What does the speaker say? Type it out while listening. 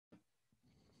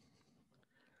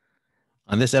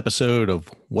On this episode of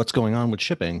What's Going On with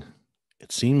Shipping,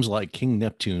 it seems like King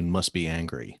Neptune must be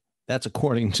angry. That's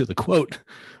according to the quote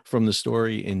from the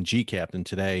story in G Captain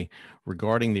today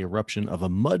regarding the eruption of a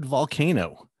mud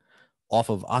volcano off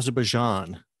of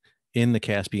Azerbaijan in the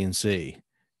Caspian Sea.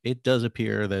 It does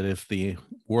appear that if the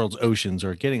world's oceans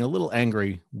are getting a little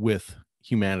angry with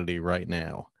humanity right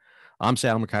now. I'm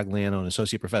Sal Mercogliano, an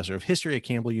associate professor of history at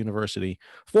Campbell University,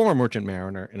 former merchant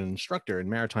mariner, and an instructor in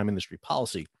maritime industry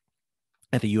policy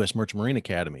at the U.S. Merchant Marine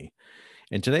Academy.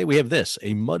 And today we have this,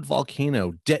 a mud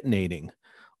volcano detonating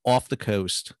off the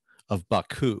coast of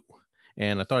Baku.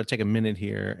 And I thought I'd take a minute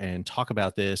here and talk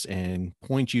about this and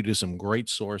point you to some great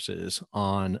sources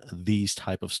on these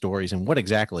type of stories and what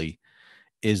exactly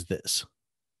is this.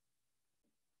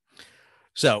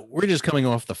 So we're just coming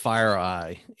off the fire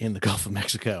eye in the Gulf of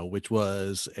Mexico, which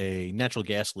was a natural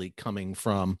gas leak coming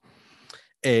from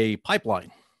a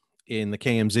pipeline in the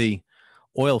KMZ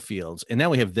oil fields. And now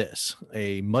we have this,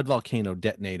 a mud volcano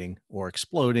detonating or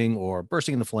exploding or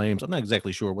bursting into flames. I'm not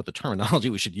exactly sure what the terminology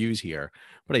we should use here,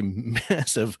 but a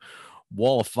massive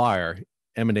wall of fire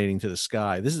emanating to the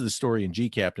sky. This is the story in G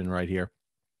Captain right here.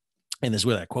 And this is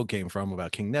where that quote came from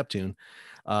about King Neptune.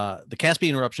 The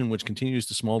Caspian eruption, which continues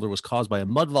to smolder, was caused by a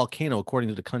mud volcano, according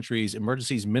to the country's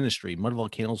emergencies ministry. Mud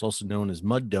volcanoes, also known as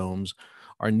mud domes,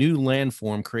 are new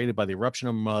landform created by the eruption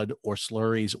of mud or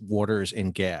slurries, waters,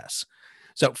 and gas.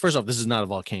 So first off, this is not a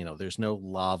volcano. There's no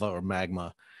lava or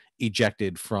magma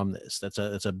ejected from this. That's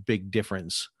a big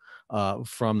difference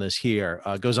from this here.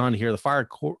 Goes on here. The fire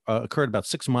occurred about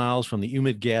 6 miles from the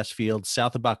humid gas field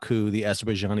south of Baku, the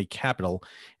Azerbaijani capital,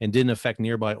 and didn't affect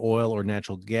nearby oil or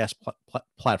natural gas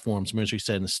platforms, ministry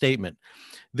said in a statement.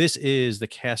 This is the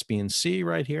Caspian Sea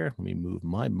right here. Let me move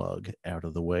my mug out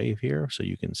of the way here so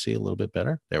you can see a little bit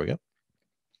better. There we go.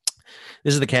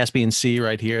 This is the Caspian Sea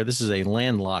right here. This is a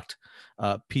landlocked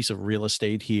piece of real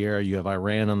estate here. You have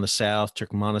Iran on the south,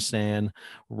 Turkmenistan,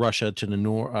 Russia to the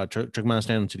north,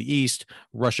 Turkmenistan to the east,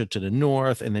 Russia to the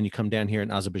north, and then you come down here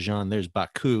in Azerbaijan. There's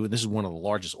Baku. This is one of the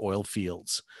largest oil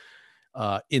fields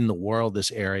in the world. This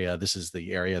area, this is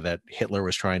the area that Hitler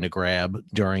was trying to grab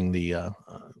during the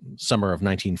summer of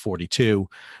 1942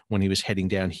 when he was heading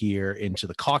down here into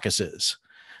the Caucasus.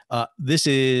 This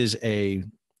is a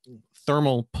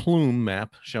thermal plume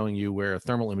map showing you where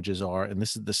thermal images are. And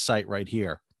this is the site right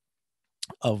here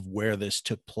of where this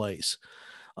took place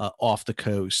off the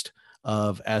coast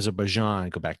of Azerbaijan.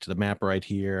 Go back to the map right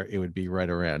here. It would be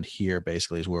right around here,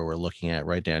 basically, is where we're looking at,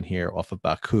 right down here off of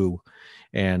Baku.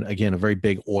 And again, a very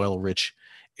big oil rich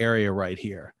area right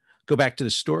here. Go back to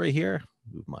the story here.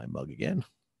 Move my mug again.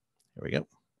 There we go.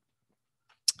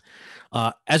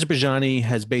 Azerbaijani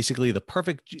has basically the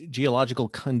perfect geological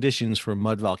conditions for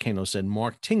mud volcanoes, said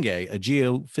Mark TINGAY, a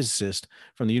geophysicist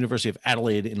from the University of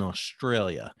Adelaide in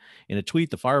Australia. In a tweet,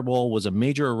 the fireball was a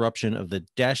major eruption of the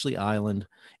Dashley Island,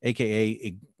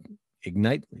 aka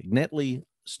Ignatli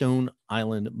Stone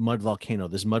Island mud volcano.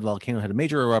 This mud volcano had a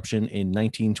major eruption in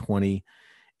 1920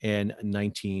 and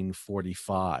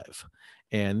 1945.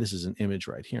 And this is an image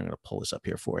right here. I'm going to pull this up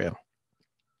here for you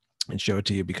and show it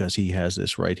to you because he has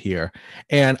this right here.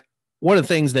 And one of the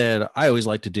things that I always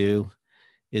like to do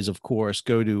is, of course,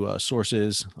 go to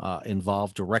sources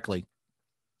involved directly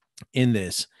in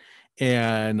this.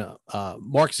 And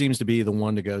Mark seems to be the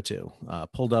one to go to.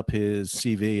 Pulled up his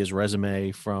CV, his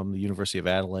resume from the University of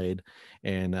Adelaide,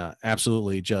 and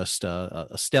absolutely just a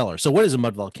stellar. So what is a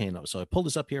mud volcano? So I pulled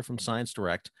this up here from Science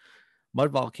Direct. Mud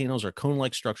volcanoes are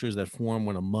cone-like structures that form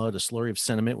when a slurry of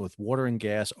sediment with water and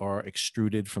gas are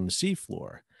extruded from the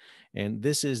seafloor. And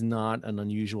this is not an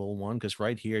unusual one because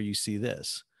right here you see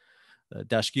this. The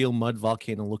Dashkil mud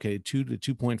volcano located 2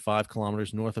 to 2.5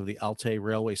 kilometers north of the Altay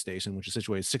railway station, which is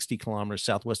situated 60 kilometers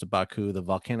southwest of Baku. The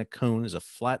volcanic cone is a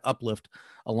flat uplift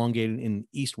elongated in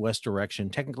east-west direction.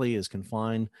 Technically, it is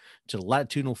confined to the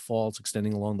latitudinal faults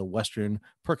extending along the western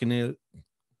Perpendicular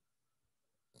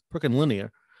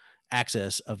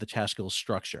axis of the Dashkil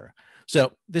structure.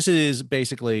 So this is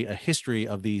basically a history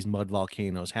of these mud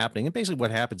volcanoes happening. And basically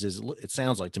what happens is, it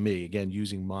sounds like to me, again,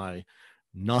 using my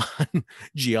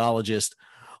non-geologist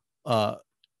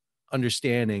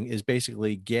understanding, is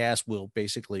basically gas will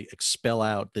basically expel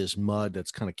out this mud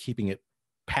that's kind of keeping it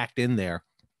packed in there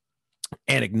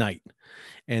and ignite.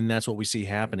 And that's what we see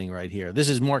happening right here. This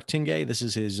is Mark Tingay. This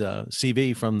is his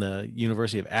CV from the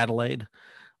University of Adelaide.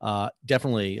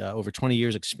 Definitely over 20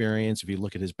 years experience. If you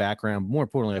look at his background, more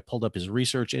importantly, I pulled up his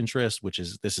research interest, which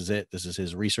is, this is it. This is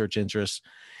his research interest,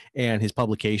 and his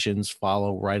publications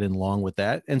follow right in along with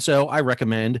that. And so I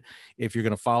recommend, if you're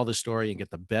going to follow the story and get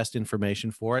the best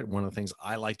information for it, one of the things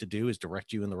I like to do is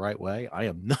direct you in the right way. I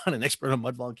am not an expert on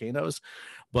mud volcanoes,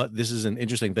 but this is an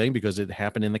interesting thing because it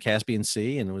happened in the Caspian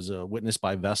Sea and it was witnessed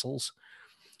by vessels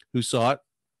who saw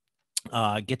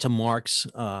it. Get to Mark's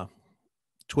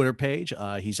Twitter page.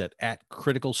 He's at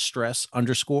critical stress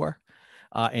 _.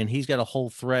 And he's got a whole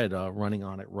thread running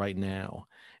on it right now.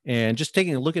 And just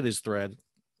taking a look at his thread,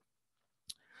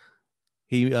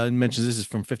 he mentions this is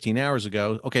from 15 hours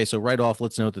ago. Okay, so right off,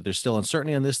 let's note that there's still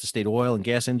uncertainty on this. The State Oil and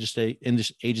Gas Industry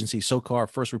Agency, SOCAR,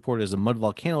 first reported as a mud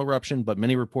volcano eruption, but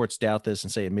many reports doubt this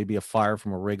and say it may be a fire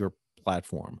from a rig or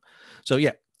platform. So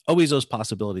yeah, always those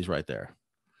possibilities right there.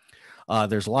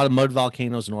 There's a lot of mud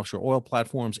volcanoes and offshore oil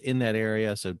platforms in that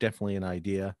area, so definitely an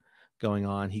idea going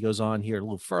on. He goes on here a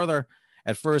little further.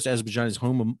 At first, Azerbaijan is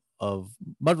home of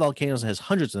mud volcanoes and has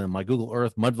hundreds of them. My Google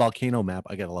Earth mud volcano map,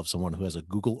 I gotta love someone who has a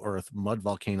Google Earth mud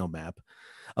volcano map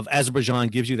of Azerbaijan,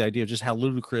 gives you the idea of just how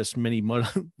ludicrous many mud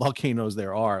volcanoes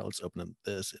there are. Let's open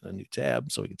this in a new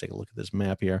tab so we can take a look at this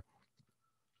map here.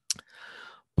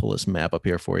 Pull this map up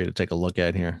here for you to take a look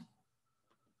at here.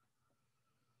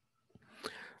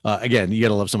 Again, you got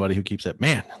to love somebody who keeps it.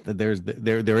 Man, there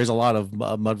is a lot of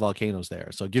mud volcanoes there.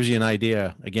 So it gives you an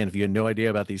idea. Again, if you had no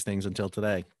idea about these things until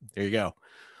today, there you go.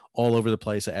 All over the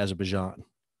place at Azerbaijan.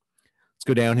 Let's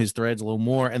go down his threads a little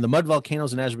more. And the mud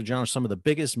volcanoes in Azerbaijan are some of the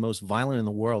biggest, most violent in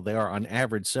the world. They are on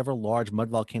average several large mud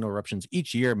volcano eruptions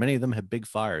each year. Many of them have big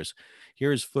fires.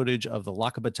 Here is footage of the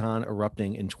Lakabatan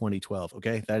erupting in 2012.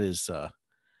 Okay, that is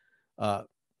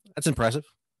that's impressive.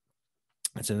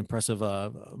 It's an impressive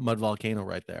mud volcano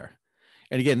right there.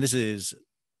 And again, this is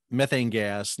methane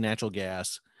gas, natural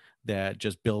gas that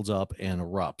just builds up and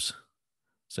erupts.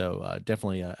 So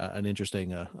definitely an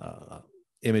interesting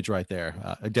image right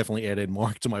there. I definitely added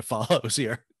Mark to my follows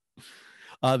here.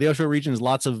 The offshore region has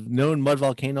lots of known mud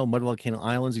volcano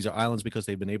islands. These are islands because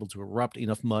they've been able to erupt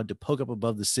enough mud to poke up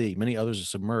above the sea. Many others are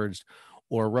submerged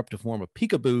or erupt to form a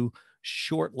peekaboo,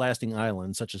 short-lasting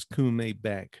islands such as Kume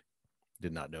Bank.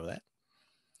 Did not know that.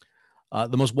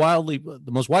 The most widely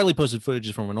posted footage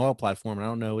is from an oil platform, and I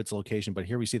don't know its location, but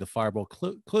here we see the fireball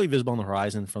clearly visible on the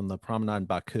horizon from the promenade in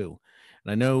Baku.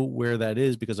 And I know where that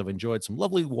is because I've enjoyed some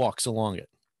lovely walks along it.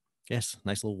 Yes,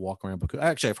 nice little walk around Baku.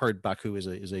 Actually, I've heard Baku is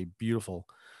a beautiful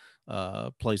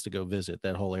place to go visit,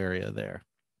 that whole area there.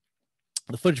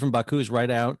 The footage from Baku is right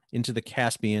out into the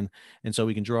Caspian, and so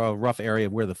we can draw a rough area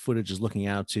of where the footage is looking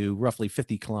out to, roughly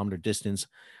 50-kilometer distance.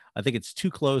 I think it's too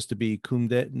close to be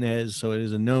Kumdetnez, so it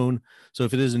is a known. So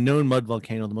if it is a known mud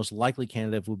volcano, the most likely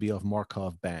candidate would be off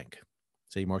Markov Bank.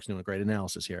 See, Mark's doing a great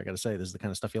analysis here. I got to say, this is the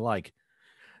kind of stuff you like.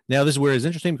 Now, this is where it's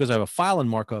interesting because I have a file in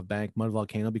Markov Bank mud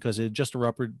volcano because it just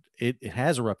erupted. It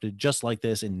has erupted just like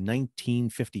this in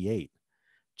 1958.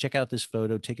 Check out this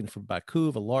photo taken from Baku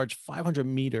of a large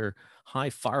 500-meter high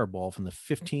fireball from the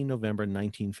 15 November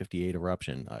 1958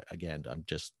 eruption. Again, I'm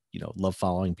just, love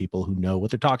following people who know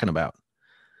what they're talking about.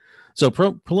 So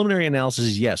preliminary analysis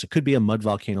is yes, it could be a mud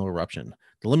volcano eruption.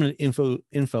 The limited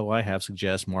info I have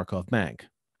suggests Markov Bank.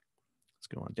 Let's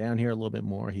go on down here a little bit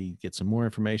more. He gets some more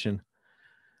information.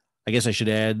 I guess I should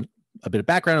add a bit of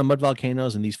background on mud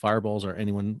volcanoes and these fireballs. Are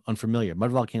anyone unfamiliar?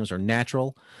 Mud volcanoes are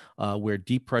natural, where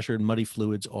deep pressured muddy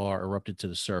fluids are erupted to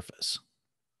the surface.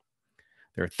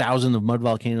 There are thousands of mud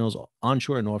volcanoes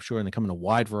onshore and offshore, and they come in a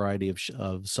wide variety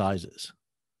of sizes.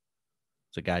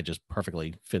 The guy just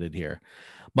perfectly fitted here.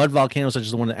 Mud volcanoes, such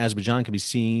as the one in Azerbaijan,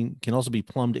 can also be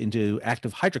plumbed into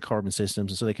active hydrocarbon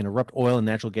systems, and so they can erupt oil and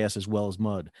natural gas as well as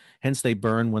mud. Hence, they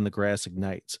burn when the grass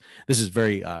ignites. This is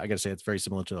very, I got to say, it's very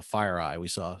similar to the fire eye we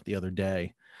saw the other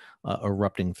day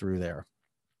erupting through there.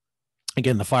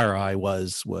 Again, the fire eye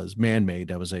was man-made.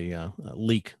 That was a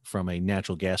leak from a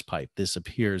natural gas pipe. This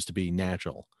appears to be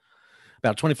natural.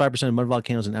 About 25% of mud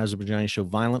volcanoes in Azerbaijan show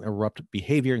violent erupt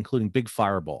behavior, including big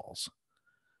fireballs.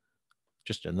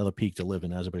 Just another peak to live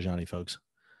in, Azerbaijani folks.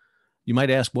 You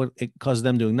might ask what it causes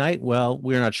them to ignite. Well,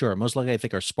 we're not sure. Most likely, I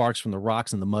think, are sparks from the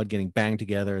rocks and the mud getting banged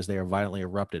together as they are violently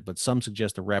erupted. But some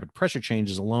suggest the rapid pressure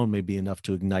changes alone may be enough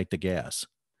to ignite the gas.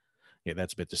 Yeah,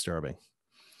 that's a bit disturbing.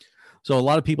 So a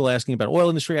lot of people asking about oil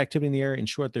industry activity in the area. In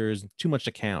short, there is too much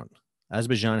to count.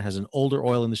 Azerbaijan has an older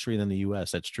oil industry than the U.S.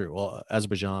 That's true. Well,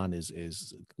 Azerbaijan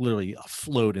is literally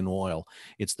afloat in oil.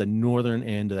 It's the northern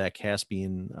end of that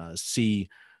Caspian Sea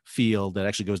field that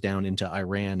actually goes down into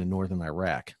Iran and northern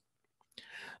Iraq.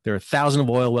 There are thousands of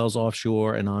oil wells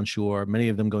offshore and onshore, many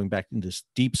of them going back into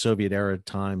deep Soviet era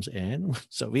times, and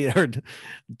Soviet era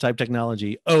type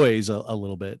technology, always a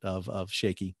little bit of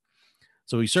shaky.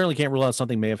 So we certainly can't rule out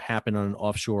something may have happened on an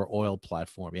offshore oil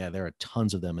platform. Yeah, there are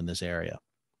tons of them in this area.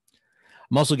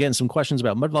 I'm also getting some questions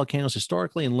about mud volcanoes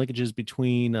historically and linkages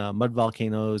between mud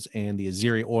volcanoes and the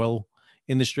Azeri oil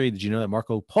industry. Did you know that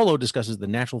Marco Polo discusses the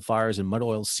natural fires and mud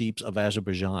oil seeps of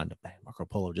Azerbaijan? Marco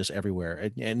Polo just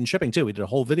everywhere. And shipping too. We did a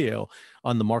whole video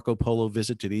on the Marco Polo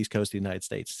visit to the east coast of the United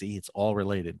States. See, it's all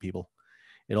related, people.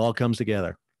 It all comes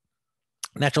together.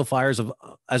 Natural fires of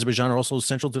Azerbaijan are also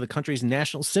central to the country's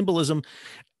national symbolism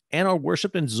and are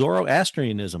worshipped in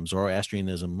Zoroastrianism,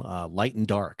 light and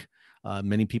dark.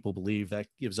 Many people believe that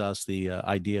gives us the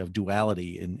idea of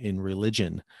duality in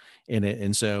religion in it.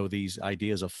 And so these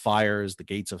ideas of fires, the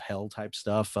gates of hell type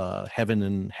stuff, heaven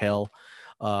and hell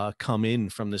come in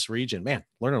from this region. Man,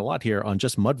 learning a lot here on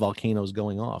just mud volcanoes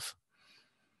going off.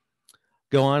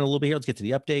 Go on a little bit here. Let's get to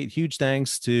the update. Huge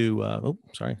thanks to,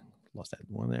 lost that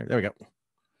one there. There we go.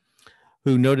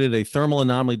 Who noted a thermal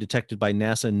anomaly detected by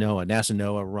NASA NOAA. NASA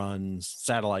NOAA runs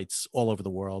satellites all over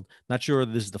the world. Not sure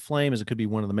this is the flame, as it could be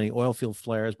one of the many oil field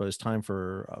flares, but it's time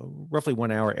for roughly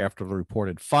 1 hour after the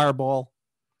reported fireball.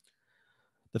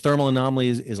 The thermal anomaly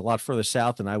is a lot further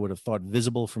south than I would have thought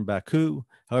visible from Baku.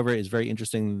 However, it's very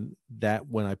interesting that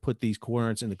when I put these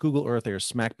coordinates into Google Earth, they are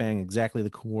smack bang exactly the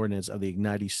coordinates of the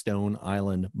Igniting Stone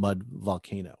Island mud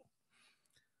volcano.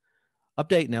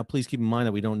 Update. Now, please keep in mind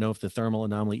that we don't know if the thermal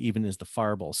anomaly even is the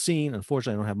fireball seen.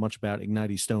 Unfortunately, I don't have much about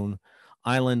Igniting Stone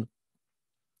Island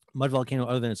mud volcano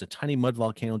other than it's a tiny mud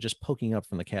volcano just poking up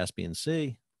from the Caspian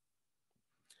Sea.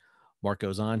 Mark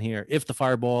goes on here. If the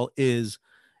fireball is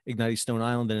Igniting Stone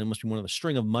Island, then it must be one of the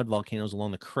string of mud volcanoes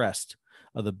along the crest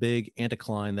of the big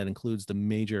anticline that includes the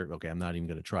major. Okay, I'm not even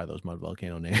going to try those mud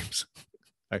volcano names.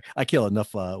 I kill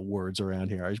enough words around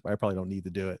here. I probably don't need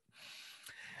to do it.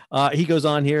 He goes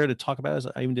on here to talk about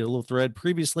it. I even did a little thread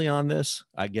previously on this.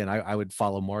 Again, I would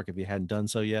follow Mark if you hadn't done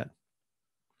so yet.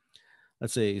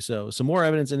 Let's see. So some more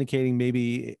evidence indicating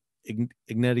maybe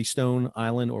Igniting Stone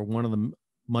Island or one of the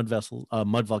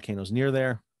mud volcanoes near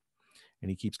there. And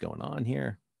he keeps going on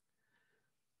here.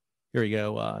 Here we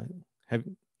go.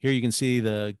 Here you can see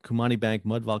the Kumani Bank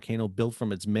mud volcano built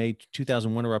from its May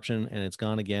 2001 eruption, and it's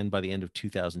gone again by the end of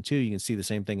 2002. You can see the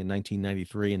same thing in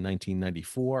 1993 and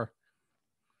 1994.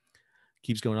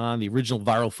 Keeps going on. The original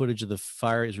viral footage of the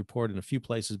fire is reported in a few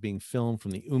places being filmed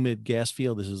from the Umid gas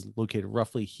field. This is located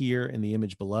roughly here in the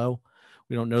image below.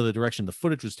 We don't know the direction the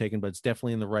footage was taken, but it's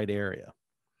definitely in the right area.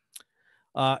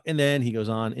 And then he goes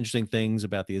on, interesting things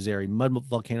about the Azeri mud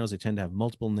volcanoes. They tend to have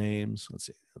multiple names. Let's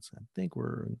see. I think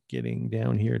we're getting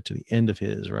down here to the end of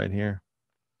his right here.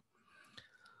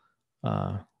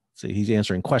 Let's see. He's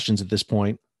answering questions at this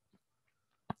point.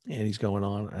 And he's going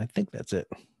on. I think that's it.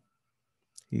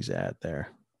 He's at there.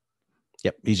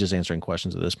 Yep, he's just answering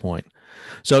questions at this point.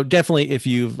 So definitely, if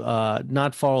you've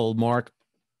not followed Mark,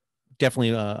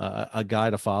 definitely a guy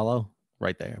to follow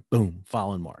right there. Boom,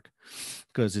 following Mark,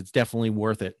 because it's definitely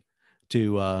worth it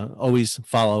to always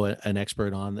follow an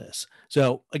expert on this.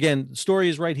 So again, the story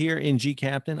is right here in G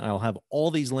Captain. I'll have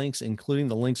all these links, including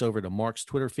the links over to Mark's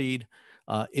Twitter feed,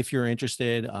 if you're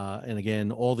interested. And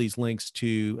again, all these links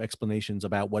to explanations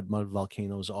about what mud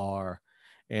volcanoes are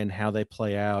and how they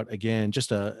play out. Again,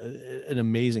 just an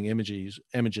amazing images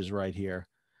right here.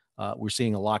 We're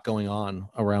seeing a lot going on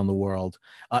around the world.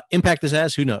 Impact this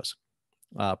has, who knows?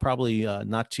 Probably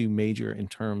not too major in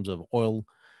terms of oil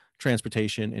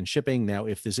transportation and shipping. Now,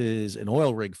 if this is an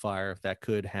oil rig fire, that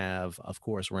could have, of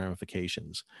course,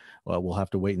 ramifications. Well, we'll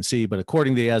have to wait and see. But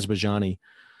according to the Azerbaijani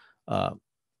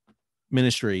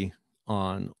ministry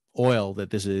on oil, that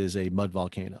this is a mud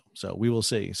volcano. So we will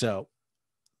see. So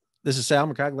this is Sal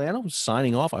Mercogliano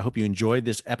signing off. I hope you enjoyed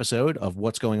this episode of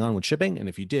What's Going On with Shipping. And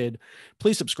if you did,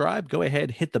 please subscribe. Go ahead,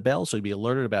 hit the bell so you'll be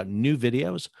alerted about new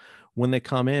videos when they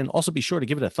come in. Also, be sure to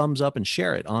give it a thumbs up and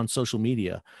share it on social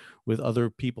media with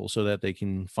other people so that they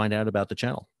can find out about the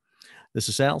channel. This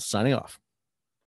is Sal signing off.